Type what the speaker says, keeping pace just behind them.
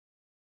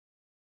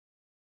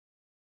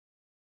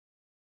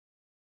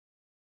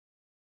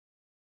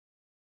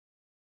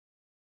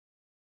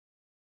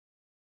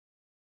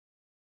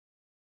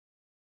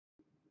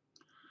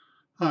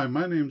Hi,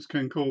 my name's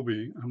Ken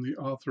Colby. I'm the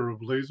author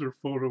of Laser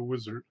Photo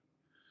Wizard.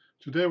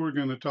 Today we're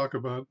going to talk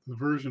about the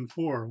version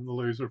 4 of the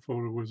Laser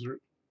Photo Wizard.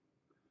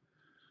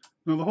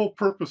 Now the whole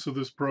purpose of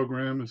this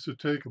program is to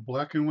take a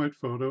black and white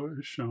photo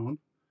as shown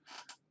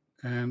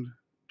and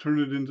turn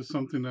it into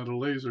something that a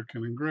laser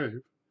can engrave.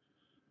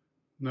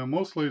 Now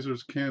most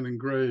lasers can't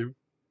engrave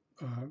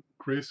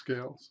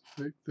grayscales.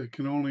 They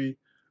can only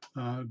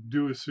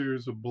do a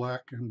series of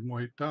black and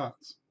white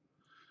dots.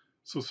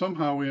 So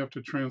somehow we have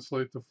to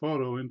translate the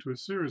photo into a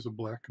series of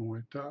black and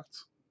white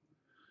dots.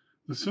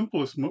 The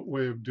simplest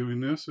way of doing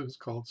this is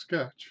called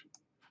Sketch.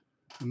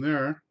 And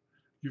there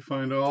you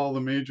find all the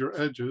major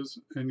edges,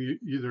 and you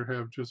either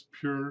have just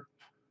pure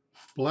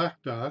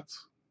black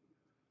dots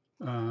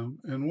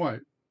and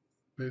white,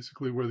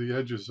 basically where the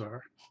edges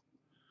are.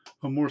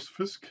 A more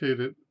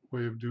sophisticated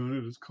way of doing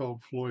it is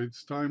called Floyd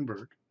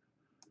Steinberg.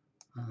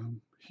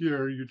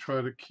 Here you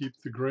try to keep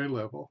the gray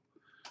level.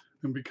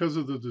 And because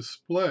of the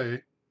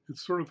display,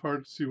 it's sort of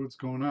hard to see what's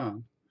going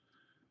on.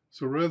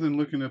 So rather than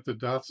looking at the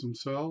dots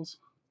themselves,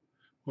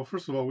 well,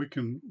 first of all, we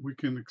can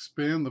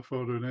expand the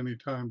photo at any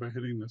time by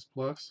hitting this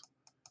plus.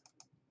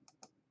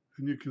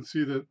 And you can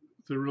see that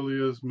there really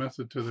is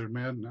method to their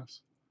madness.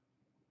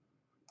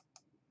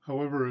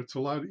 However, it's a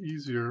lot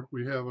easier.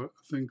 We have a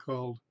thing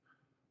called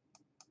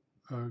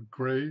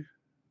gray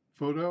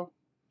photo.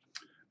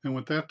 And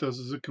what that does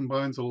is it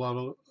combines a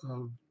lot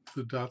of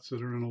the dots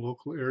that are in a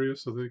local area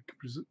so they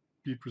can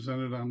be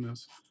presented on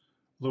this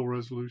low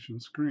resolution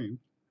screen.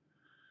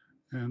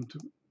 And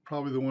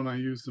probably the one I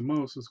use the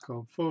most is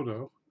called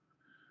photo.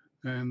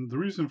 And the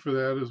reason for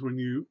that is when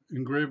you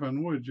engrave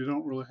on wood, you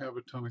don't really have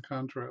a ton of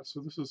contrast. So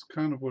this is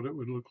kind of what it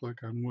would look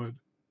like on wood.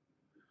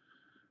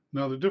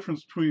 Now the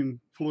difference between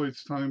Floyd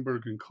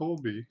Steinberg and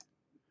Colby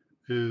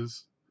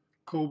is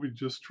Colby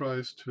just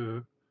tries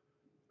to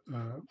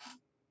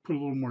put a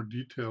little more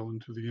detail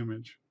into the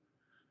image.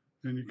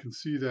 And you can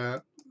see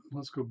that.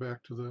 Let's go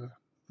back to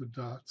the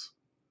dots.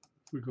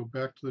 If we go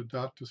back to the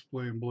dot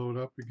display and blow it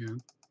up again,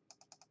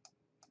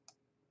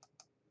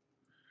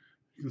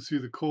 you can see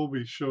the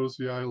Colby shows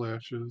the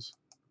eyelashes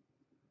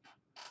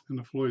and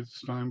the Floyd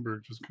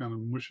Steinberg just kind of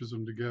mushes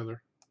them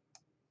together.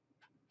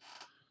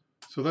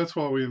 So that's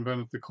why we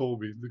invented the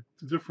Colby.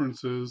 The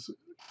difference is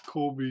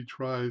Colby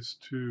tries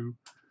to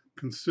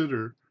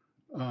consider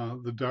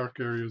the dark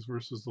areas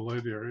versus the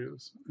light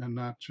areas and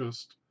not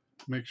just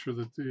make sure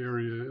that the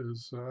area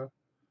is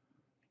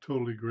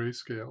totally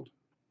grayscaled.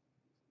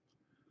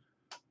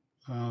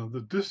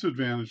 The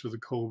disadvantage of the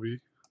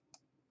Colby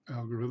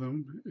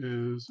algorithm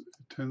is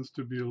it tends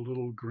to be a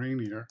little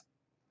grainier.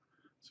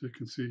 So you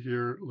can see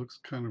here it looks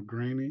kind of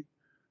grainy,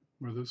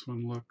 where this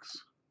one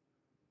looks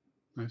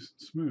nice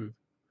and smooth.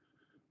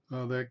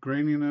 That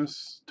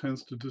graininess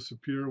tends to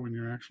disappear when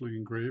you're actually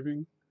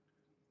engraving,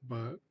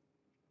 but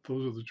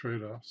those are the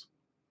trade-offs.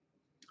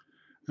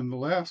 And the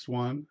last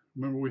one,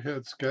 remember we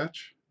had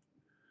Sketch?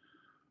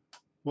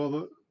 Well,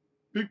 the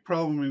big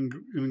problem in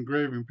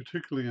engraving,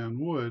 particularly on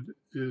wood,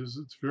 is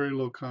it's very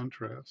low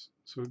contrast.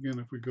 So again,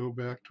 if we go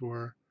back to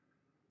our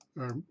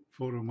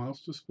photo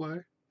mouse display,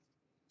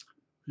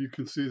 you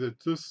can see that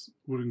this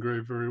would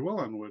engrave very well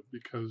on wood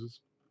because it's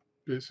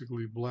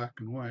basically black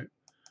and white.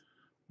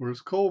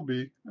 Whereas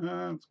Colby,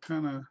 it's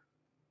kind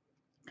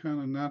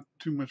of not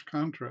too much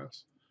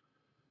contrast.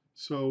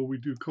 So we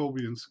do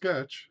Colby and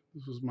Sketch.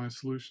 This was my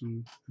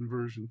solution in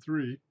version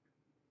 3.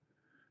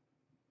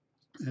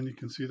 And you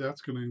can see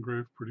that's going to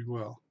engrave pretty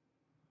well.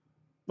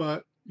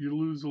 But you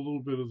lose a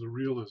little bit of the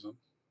realism.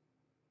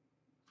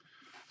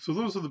 So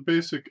those are the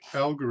basic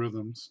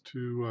algorithms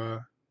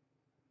to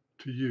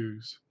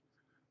use.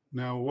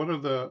 Now, what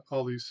are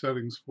all these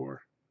settings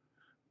for?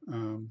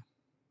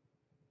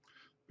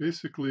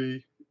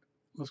 Basically,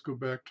 let's go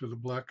back to the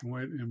black and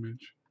white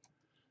image.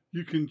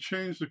 You can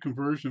change the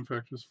conversion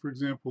factors. For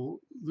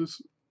example,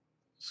 this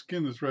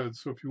skin is red,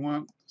 so if you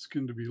want the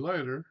skin to be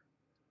lighter,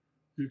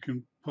 you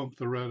can pump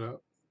the red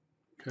up,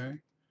 okay?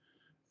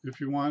 If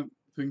you want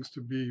things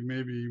to be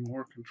maybe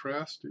more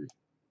contrasty,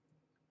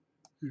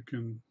 you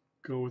can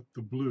go with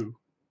the blue,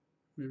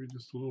 maybe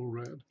just a little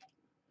red.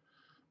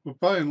 But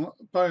by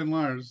and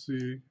large,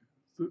 the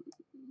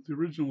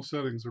original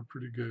settings are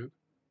pretty good.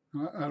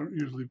 I don't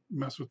usually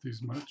mess with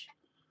these much.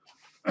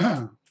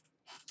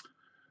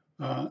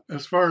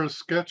 As far as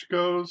Sketch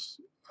goes,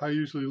 I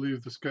usually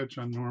leave the Sketch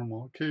on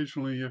normal.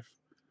 Occasionally, if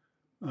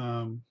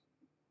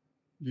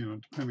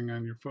depending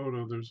on your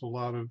photo, there's a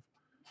lot of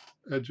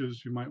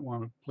edges you might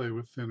want to play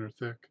with thin or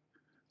thick,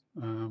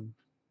 but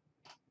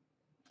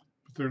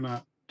they're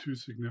not too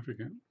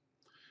significant.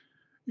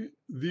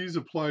 These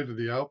apply to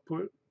the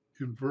output.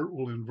 Invert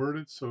will invert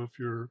it, so if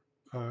you're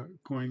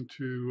going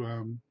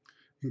to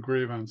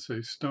engrave on,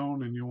 say,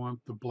 stone and you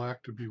want the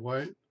black to be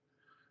white,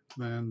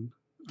 then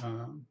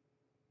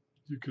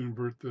you can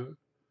invert the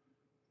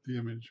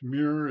image.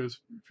 Mirror is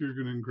if you're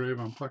going to engrave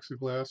on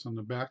plexiglass on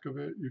the back of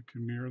it, you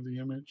can mirror the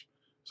image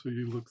so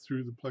you look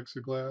through the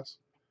plexiglass.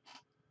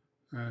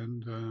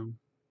 And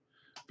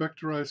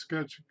Vectorize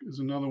Sketch is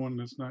another one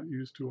that's not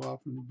used too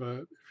often,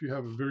 but if you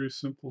have a very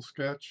simple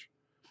sketch,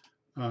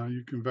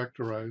 you can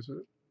vectorize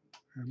it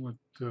and let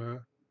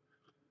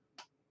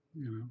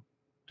you know,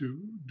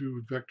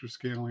 do vector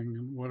scaling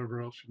and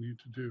whatever else you need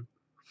to do.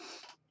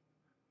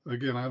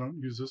 Again, I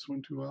don't use this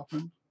one too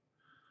often,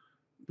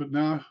 but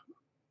now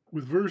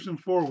with version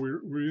 4,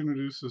 we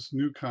introduced this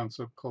new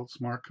concept called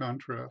smart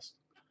contrast,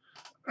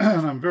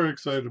 and I'm very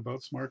excited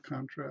about smart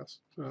contrast.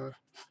 It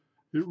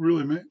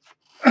really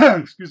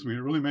excuse me,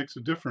 it really makes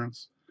a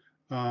difference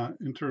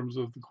in terms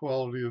of the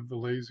quality of the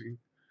lasing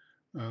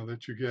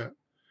that you get.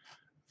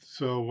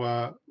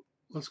 So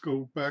let's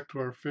go back to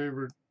our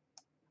favorite,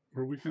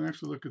 or we can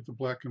actually look at the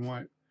black and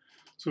white.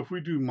 So if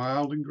we do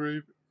mild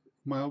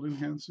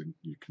enhancing,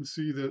 you can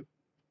see that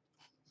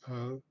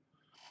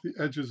the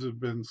edges have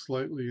been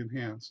slightly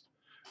enhanced.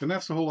 And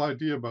that's the whole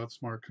idea about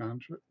smart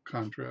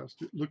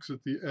contrast. It looks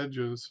at the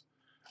edges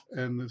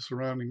and the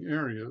surrounding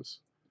areas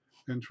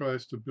and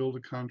tries to build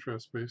a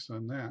contrast based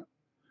on that.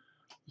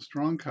 The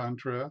strong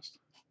contrast,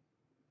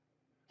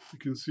 you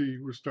can see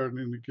we're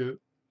starting to get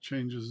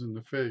changes in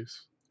the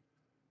face.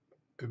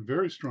 And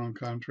very strong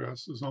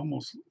contrast is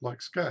almost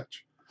like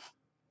sketch.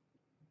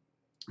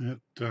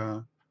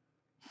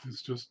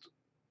 It's just,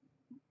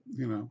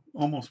 you know,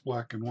 almost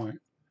black and white.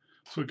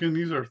 So again,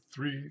 these are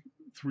three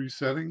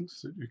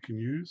settings that you can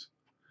use.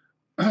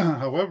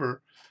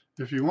 However,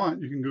 if you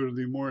want, you can go to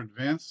the more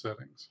advanced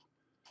settings.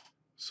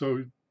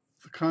 So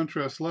the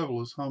contrast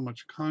level is how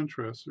much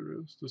contrast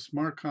there is. The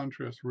smart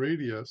contrast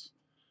radius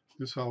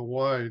is how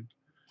wide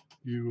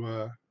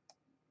you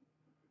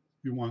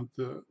want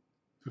the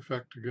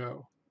effect to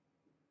go.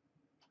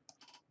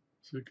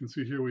 So you can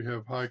see here we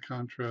have high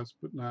contrast,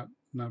 but not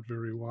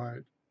very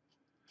wide.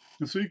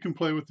 And so you can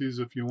play with these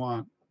if you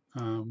want.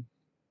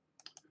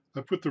 I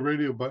put the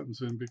radio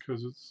buttons in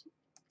because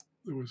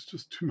there was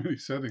just too many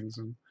settings,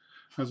 and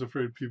I was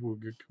afraid people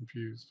would get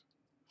confused.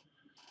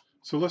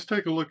 So let's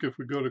take a look. If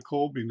we go to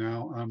Colby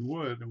now on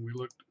wood and we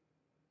looked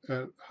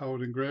at how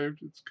it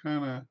engraved, it's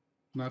kind of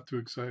not too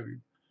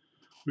exciting.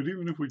 But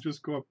even if we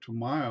just go up to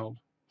mild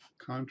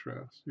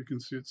contrast, you can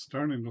see it's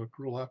starting to look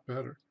a lot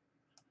better.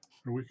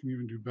 Or we can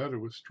even do better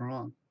with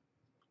strong.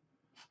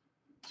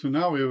 So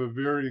now we have a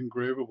very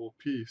engravable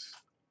piece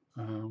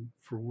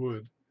for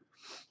wood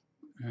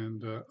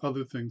and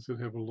other things that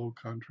have a low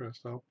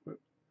contrast output.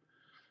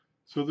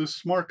 So this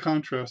smart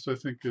contrast, I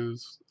think,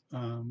 is,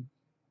 I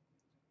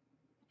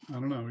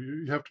don't know,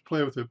 you have to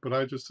play with it, but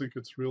I just think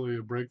it's really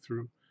a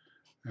breakthrough.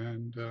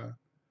 And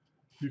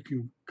you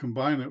can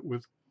combine it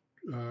with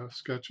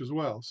sketch as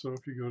well. So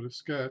if you go to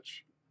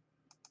sketch,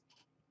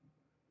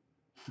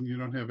 and you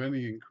don't have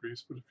any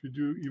increase, but if you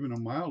do even a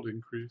mild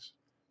increase,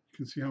 you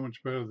can see how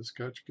much better the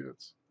sketch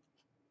gets.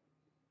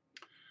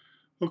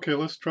 Okay,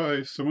 let's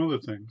try some other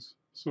things.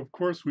 So of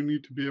course we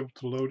need to be able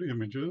to load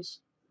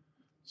images.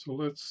 So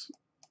let's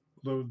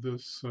load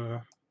this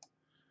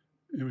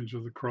image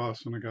of the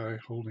cross and a guy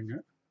holding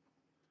it.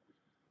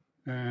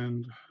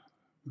 And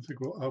I think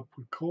we'll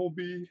output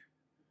Colby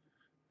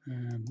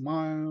and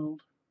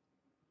mild,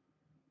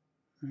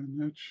 and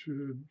that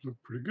should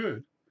look pretty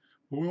good.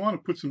 But we want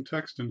to put some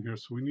text in here,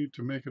 so we need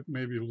to make it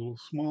maybe a little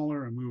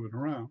smaller and move it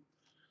around.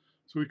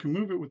 So we can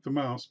move it with the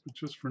mouse, but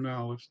just for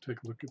now, let's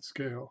take a look at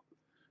scale.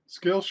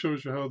 Scale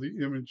shows you how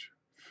the image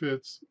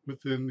fits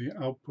within the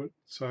output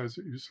size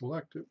that you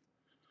selected.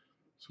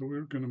 So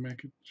we're going to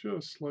make it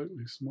just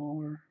slightly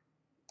smaller.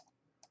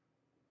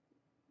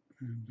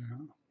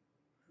 And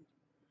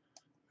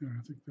there,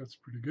 I think that's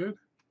pretty good.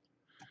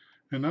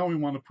 And now we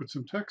want to put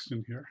some text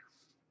in here.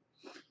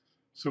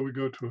 So we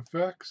go to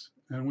Effects,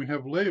 and we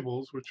have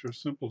labels, which are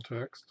simple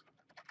text,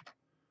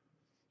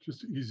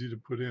 just easy to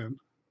put in.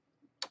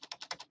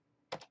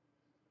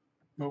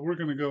 But we're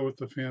going to go with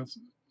the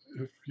fancy.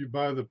 If you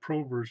buy the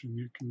Pro version,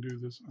 you can do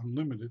this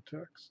unlimited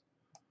text.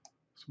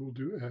 So we'll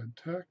do Add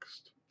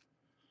Text.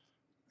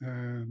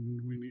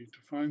 And we need to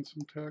find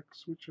some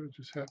text, which I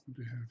just happen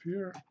to have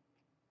here.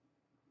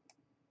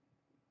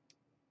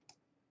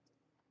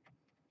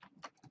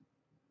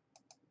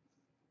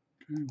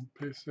 Okay,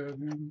 we'll paste that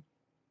in.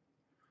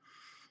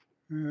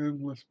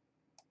 And let's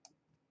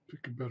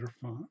pick a better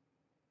font.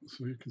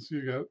 So you can see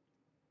you got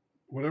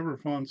whatever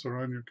fonts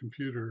are on your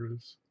computer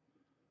is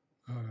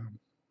let's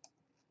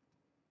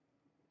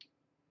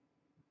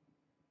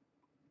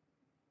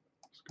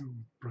go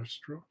with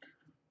brushstroke.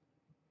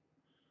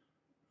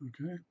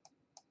 Okay.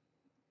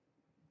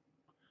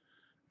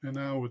 And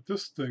now with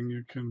this thing,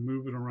 you can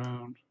move it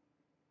around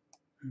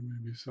and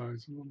maybe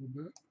size a little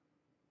bit.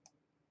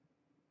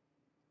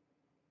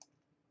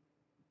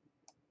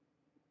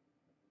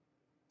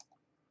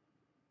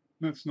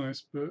 That's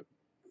nice, but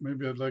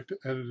maybe I'd like to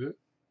edit it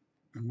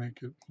and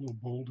make it a little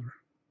bolder.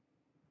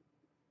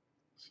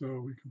 So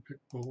we can pick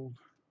bold.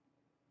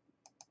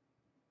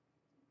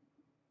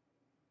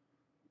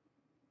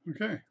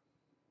 Okay.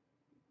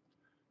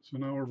 So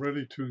now we're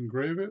ready to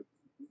engrave it.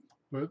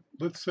 But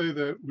let's say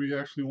that we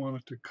actually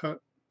wanted to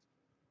cut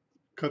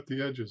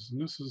the edges. And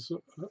this is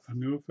a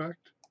new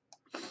effect.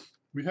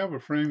 We have a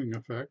framing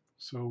effect,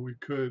 so we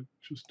could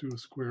just do a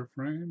square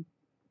frame.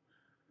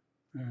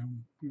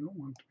 And we don't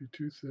want it to be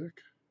too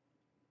thick.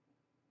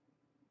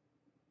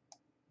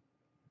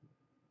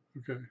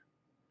 Okay,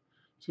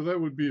 so that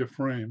would be a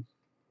frame.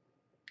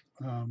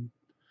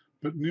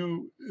 But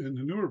in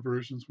the newer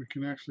versions, we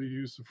can actually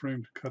use the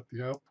frame to cut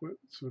the output,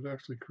 so it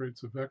actually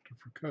creates a vector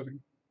for cutting.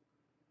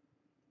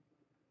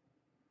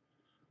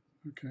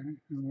 Okay,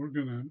 and we're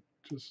going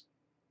to just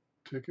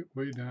take it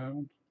way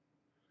down,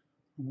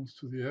 almost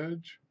to the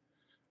edge.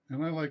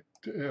 And I like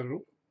to add,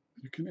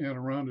 you can add a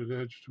rounded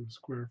edge to a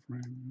square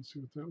frame and see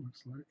what that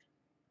looks like.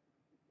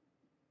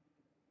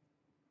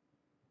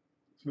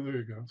 So there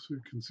you go. So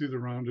you can see the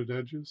rounded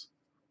edges.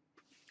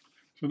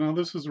 So now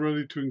this is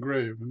ready to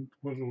engrave, and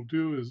what it'll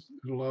do is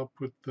it'll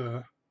output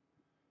the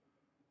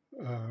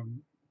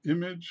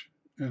image,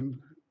 and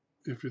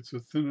if it's a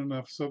thin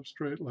enough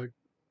substrate like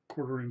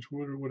 1/4 inch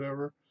wood or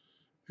whatever,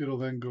 it'll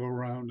then go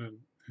around and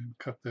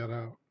cut that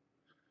out.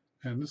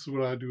 And this is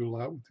what I do a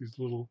lot with these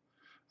little,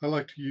 I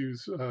like to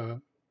use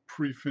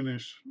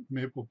pre-finished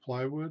maple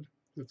plywood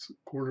that's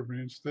 1/4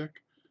 inch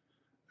thick,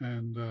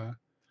 and the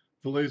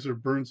laser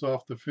burns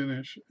off the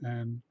finish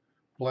and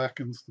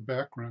blackens the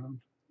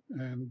background,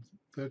 and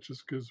that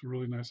just gives a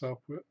really nice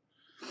output.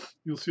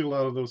 You'll see a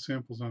lot of those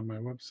samples on my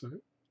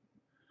website.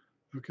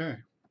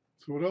 Okay,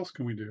 so what else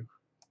can we do?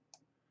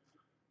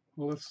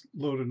 Well, let's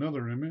load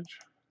another image.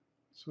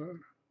 So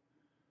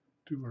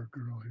do our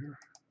girl here.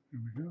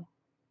 There we go.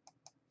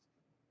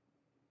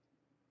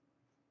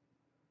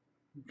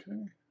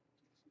 Okay.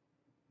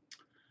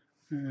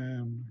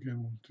 And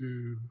again,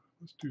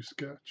 let's do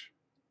sketch.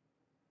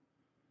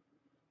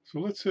 So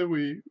let's say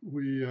we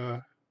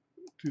do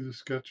the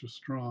sketch of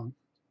strong.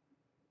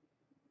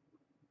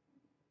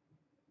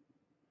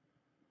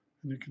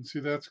 And you can see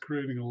that's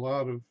creating a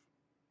lot of,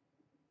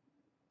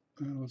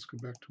 let's go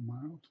back to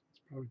mild. It's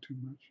probably too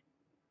much.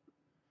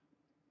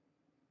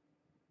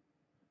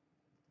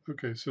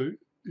 Okay, so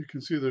you can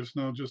see there's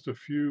now just a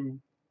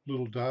few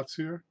little dots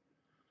here.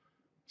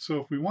 So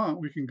if we want,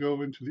 we can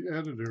go into the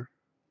editor.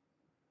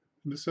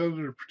 And this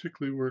editor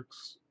particularly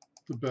works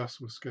the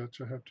best with Sketch,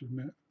 I have to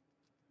admit.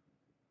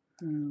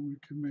 And we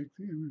can make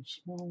the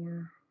image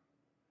smaller.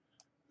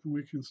 And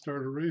we can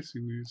start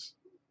erasing these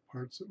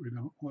parts that we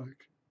don't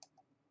like.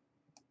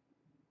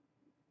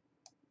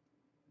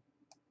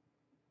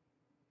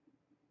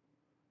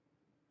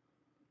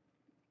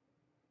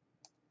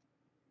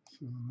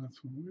 So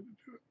that's one way to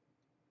do it.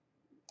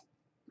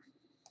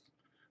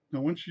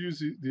 Now once you use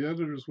the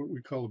editor is what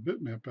we call a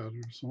bitmap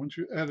editor. So once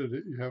you edit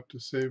it, you have to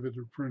save it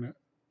or print it.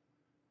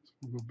 So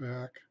we'll go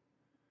back,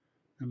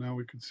 and now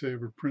we could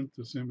save or print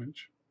this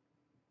image.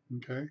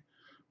 Okay,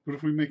 but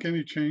if we make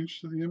any change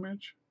to the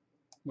image,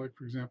 like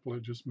for example I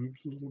just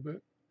moved a little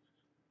bit,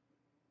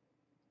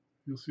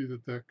 you'll see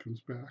that that comes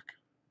back.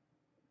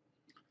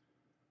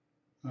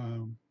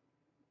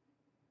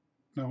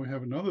 Now we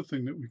have another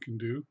thing that we can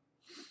do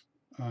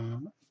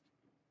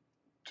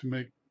to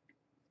make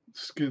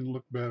skin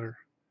look better.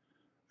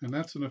 And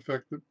that's an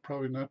effect that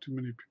probably not too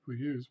many people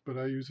use, but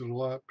I use it a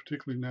lot,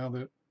 particularly now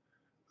that,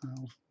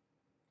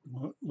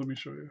 well, let me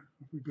show you.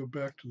 If we go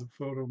back to the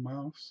photo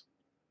mouse,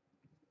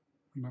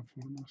 not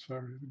photo mouse,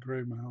 sorry, the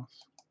gray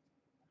mouse,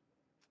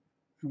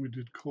 and we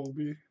did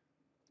Colby.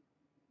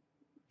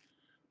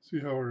 See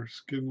how our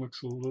skin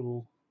looks a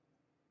little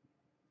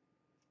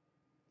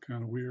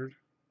kind of weird?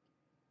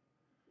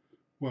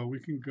 Well, we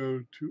can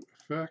go to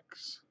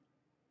Effects,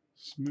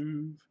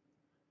 Smooth,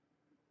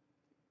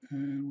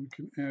 and we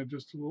can add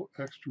just a little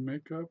extra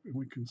makeup, and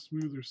we can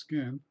smooth her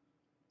skin,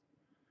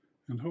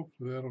 and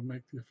hopefully that'll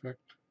make the effect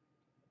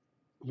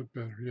look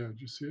better. Yeah,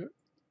 did you see it?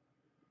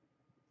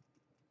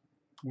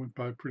 Went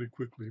by pretty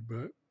quickly,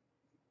 but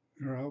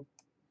here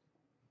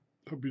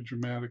I'll be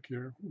dramatic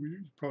here. We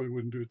probably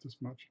wouldn't do it this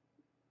much.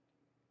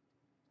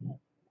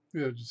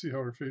 Yeah, did you see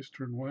how her face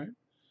turned white?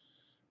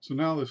 So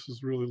now this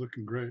is really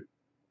looking great.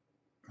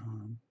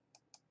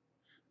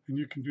 And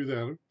you can do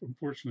that.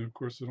 Unfortunately, of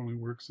course, it only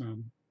works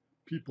on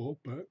people,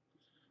 but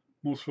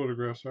most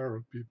photographs are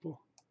of people.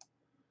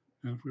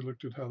 And if we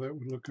looked at how that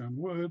would look on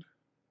wood,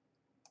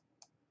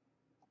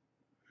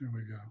 there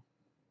we go.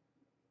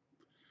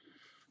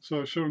 So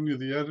I've shown you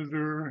the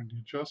editor and the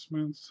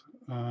adjustments.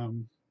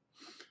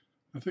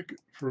 I think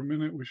for a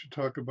minute we should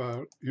talk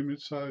about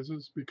image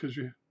sizes, because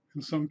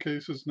in some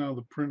cases now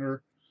the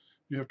printer,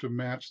 you have to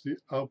match the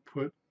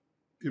output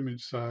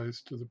image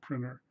size to the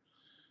printer.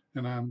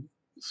 And on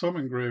some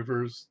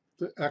engravers,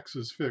 the X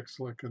is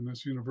fixed, like on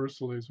this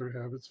universal laser I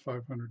have, it's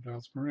 500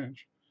 dots per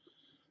inch.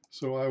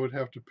 So I would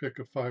have to pick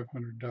a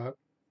 500 dot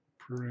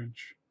per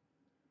inch,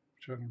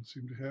 which I don't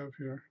seem to have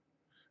here.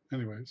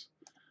 Anyways,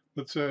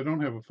 let's say I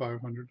don't have a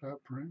 500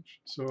 dot per inch.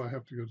 So I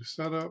have to go to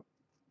Setup,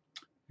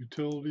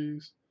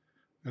 Utilities,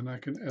 and I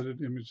can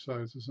edit image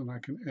sizes, and I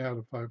can add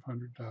a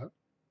 500 dot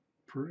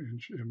per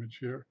inch image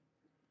here.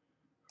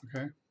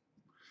 Okay,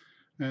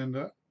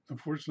 and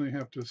unfortunately I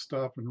have to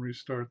stop and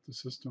restart the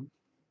system.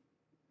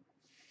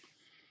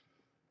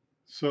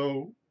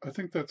 So I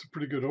think that's a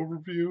pretty good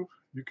overview.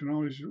 You can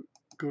always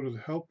go to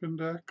the help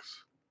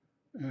index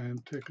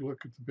and take a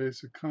look at the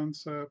basic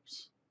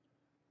concepts,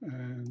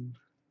 and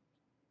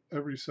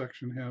every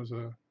section has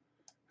a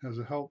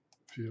help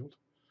field.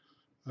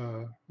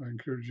 I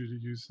encourage you to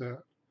use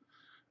that.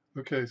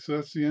 Okay, so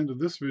that's the end of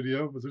this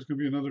video, but there's going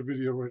to be another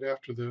video right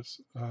after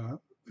this that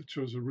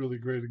shows a really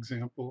great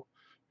example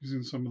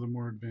using some of the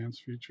more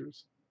advanced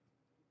features.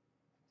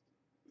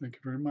 Thank you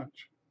very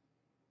much.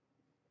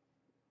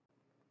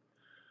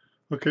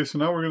 Okay, so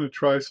now we're going to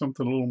try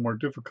something a little more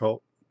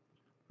difficult.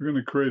 We're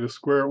going to create a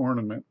square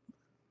ornament.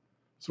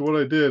 So what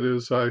I did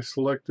is I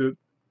selected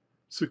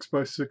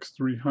 6x6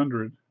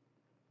 300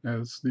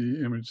 as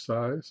the image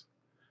size,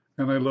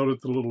 and I loaded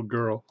the little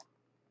girl.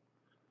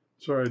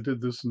 Sorry, I did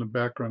this in the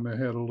background. I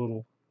had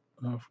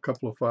a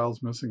couple of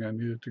files missing I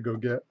needed to go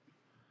get.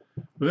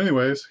 But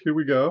anyways, here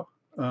we go.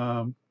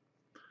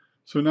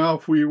 So now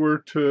if we were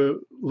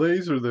to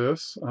laser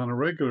this on a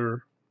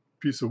regular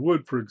piece of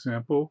wood, for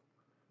example,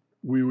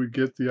 we would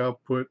get the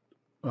output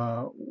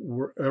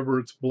wherever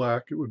it's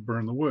black, it would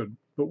burn the wood.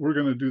 But we're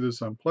going to do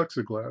this on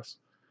plexiglass.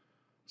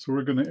 So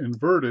we're going to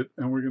invert it,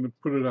 and we're going to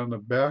put it on the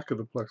back of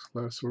the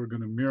plexiglass, so we're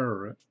going to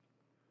mirror it.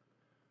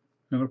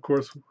 And of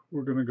course,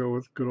 we're going to go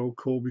with good old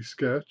Colby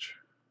sketch.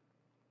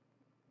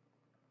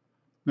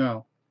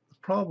 Now, the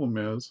problem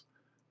is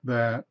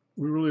that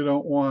we really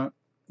don't want,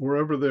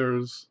 wherever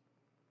there's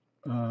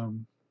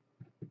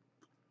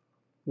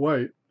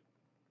white,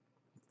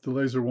 the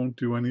laser won't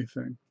do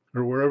anything.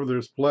 Or wherever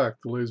there's black,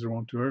 the laser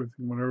won't do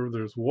everything. Whenever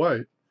there's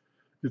white,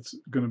 it's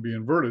going to be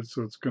inverted,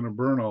 so it's going to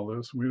burn all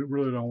this. We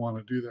really don't want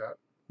to do that.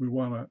 We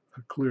want a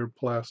clear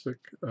plastic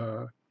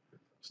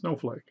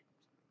snowflake.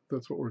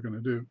 That's what we're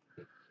going to do.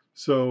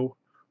 So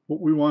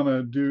what we want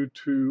to do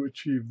to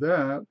achieve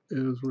that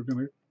is we're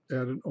going to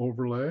add an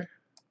overlay,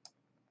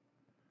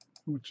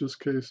 which in this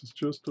case is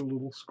just a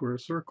little square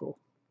circle.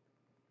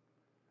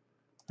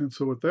 And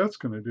so what that's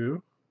going to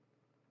do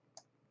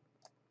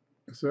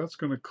is that's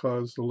going to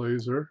cause the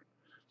laser,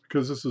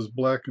 because this is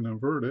black and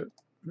inverted,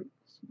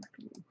 let's make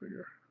it a little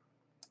bigger.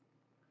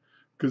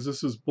 Because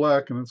this is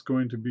black and it's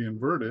going to be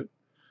inverted,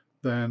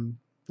 then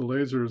the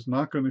laser is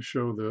not going to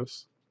show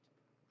this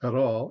at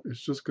all.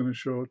 It's just going to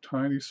show a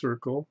tiny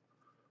circle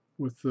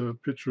with the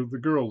picture of the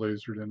girl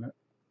lasered in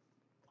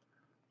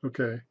it.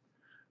 Okay,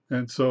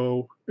 and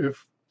so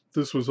if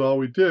this was all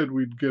we did,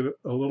 we'd get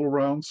a little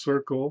round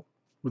circle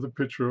with a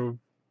picture of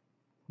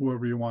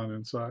whoever you want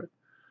inside.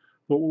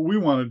 But what we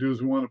want to do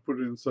is we want to put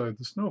it inside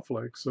the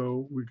snowflake.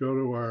 So we go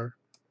to our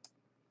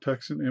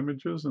text and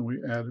images and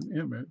we add an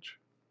image.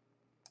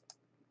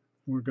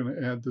 We're going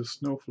to add this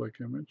snowflake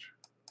image.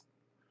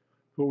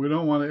 But we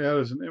don't want to add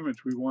as an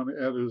image, we want to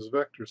add it as a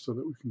vector so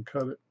that we can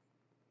cut it.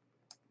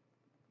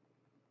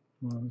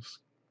 We want to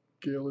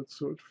scale it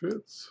so it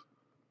fits.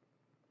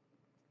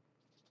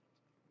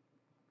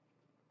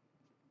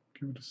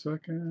 Give it a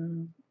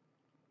second.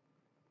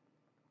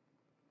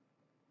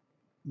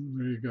 And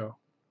there you go.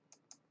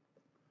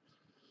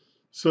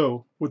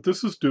 So what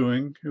this is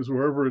doing is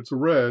wherever it's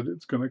red,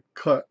 it's going to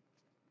cut.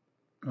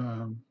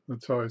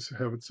 That's how I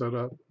have it set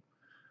up.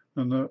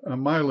 And on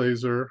my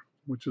laser,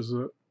 which is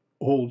an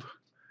old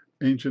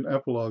ancient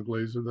epilogue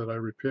laser that I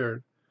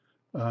repaired,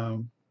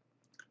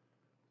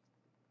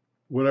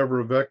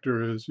 whatever a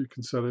vector is, you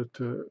can set it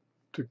to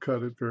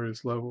cut at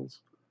various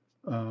levels.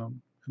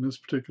 In this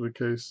particular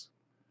case,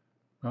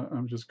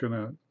 I'm just going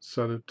to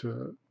set it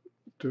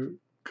to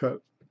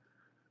cut,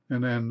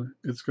 and then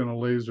it's going to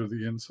laser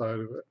the inside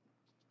of it.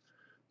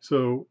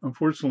 So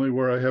unfortunately,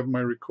 where I have my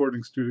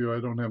recording studio,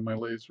 I don't have my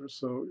laser,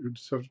 so you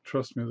just have to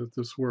trust me that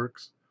this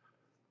works.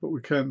 But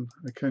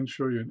I can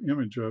show you an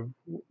image of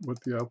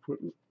what the output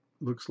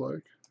looks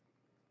like.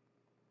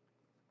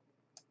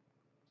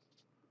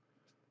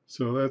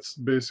 So that's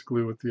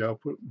basically what the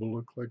output will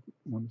look like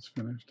when it's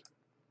finished.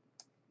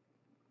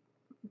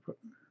 But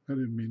I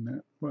didn't mean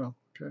that. Well,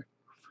 okay.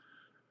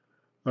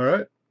 All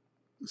right.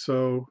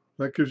 So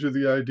that gives you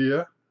the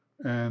idea.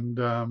 And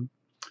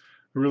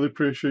I really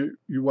appreciate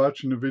you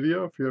watching the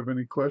video. If you have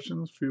any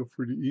questions, feel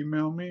free to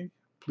email me.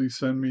 Please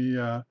send me,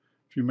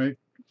 if you may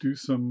do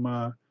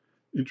some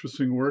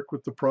interesting work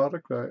with the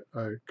product,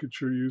 I could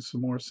sure use some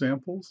more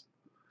samples.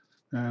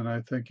 And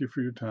I thank you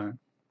for your time.